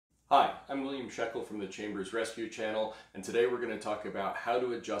Hi, I'm William Shekel from the Chambers Rescue Channel, and today we're going to talk about how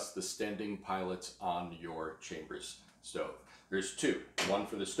to adjust the standing pilots on your Chambers stove. There's two, one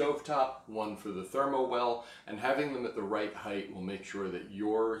for the stovetop, one for the Thermowell, and having them at the right height will make sure that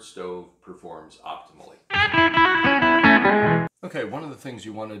your stove performs optimally. Okay, one of the things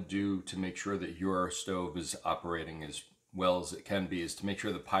you want to do to make sure that your stove is operating as well as it can be is to make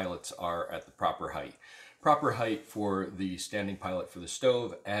sure the pilots are at the proper height. Proper height for the standing pilot for the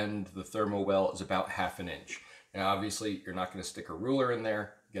stove and the Thermowell is about 1/2 inch. Now obviously you're not going to stick a ruler in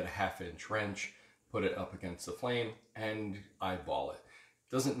there, get a 1/2 inch wrench, put it up against the flame and eyeball it.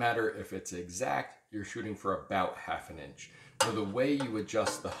 Doesn't matter if it's exact, you're shooting for about 1/2 inch. So the way you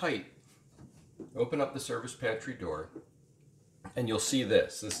adjust the height, open up the service pantry door and you'll see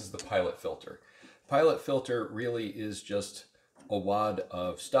this. This is the pilot filter. Pilot filter really is just a wad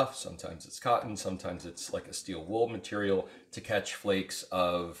of stuff. Sometimes it's cotton, sometimes it's like a steel wool material to catch flakes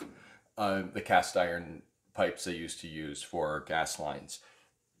of the cast iron pipes they used to use for gas lines.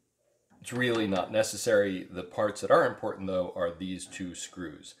 It's really not necessary. The parts that are important though are these two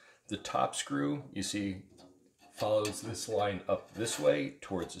screws. The top screw, you see, follows this line up this way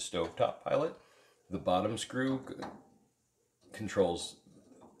towards the stovetop pilot. The bottom screw controls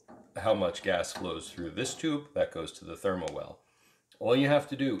how much gas flows through this tube. That goes to the Thermowell. All you have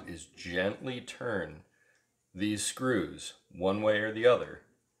to do is gently turn these screws one way or the other.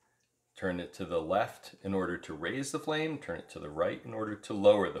 Turn it to the left in order to raise the flame, turn it to the right in order to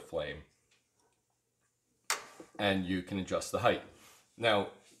lower the flame. And you can adjust the height.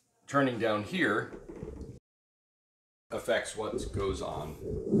 Now, turning down here affects what goes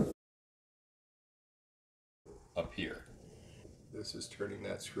on up here. This is turning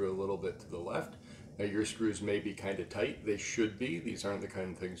that screw a little bit to the left. Now your screws may be kind of tight. They should be. These aren't the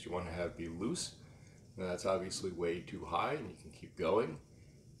kind of things you want to have be loose. Now that's obviously way too high and you can keep going.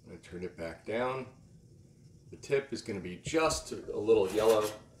 I'm going to turn it back down. The tip is going to be just a little yellow.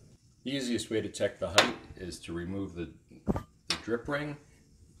 The easiest way to check the height is to remove the drip ring.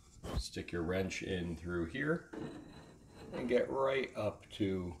 Stick your wrench in through here and get right up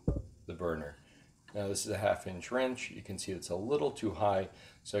to the burner. Now this is a 1/2 inch wrench. You can see it's a little too high,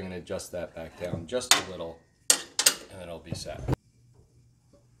 so I'm going to adjust that back down just a little, and then it'll be set.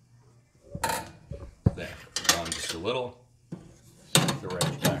 There, down just a little. Stick the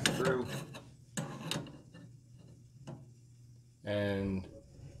wrench back through. And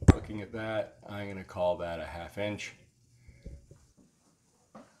looking at that, I'm going to call that a 1/2 inch.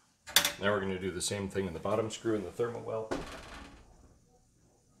 Now we're going to do the same thing in the bottom screw in the Thermowell.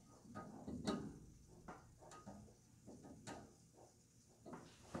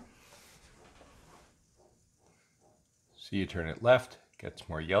 So you turn it left, gets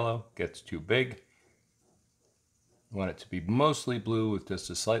more yellow, gets too big. You want it to be mostly blue with just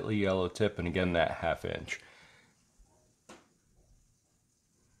a slightly yellow tip, and again that 1/2 inch.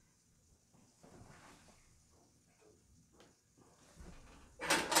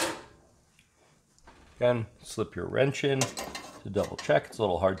 Again, slip your wrench in to double check. It's a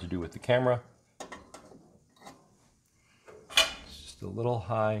little hard to do with the camera. It's just a little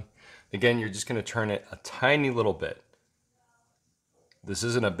high. Again, you're just going to turn it a tiny little bit. This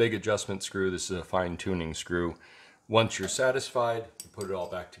isn't a big adjustment screw, this is a fine-tuning screw. Once you're satisfied, you put it all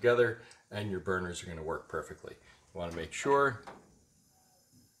back together and your burners are going to work perfectly. You want to make sure,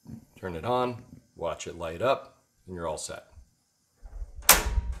 turn it on, watch it light up, and you're all set.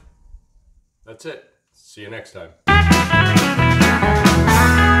 That's it. See you next time.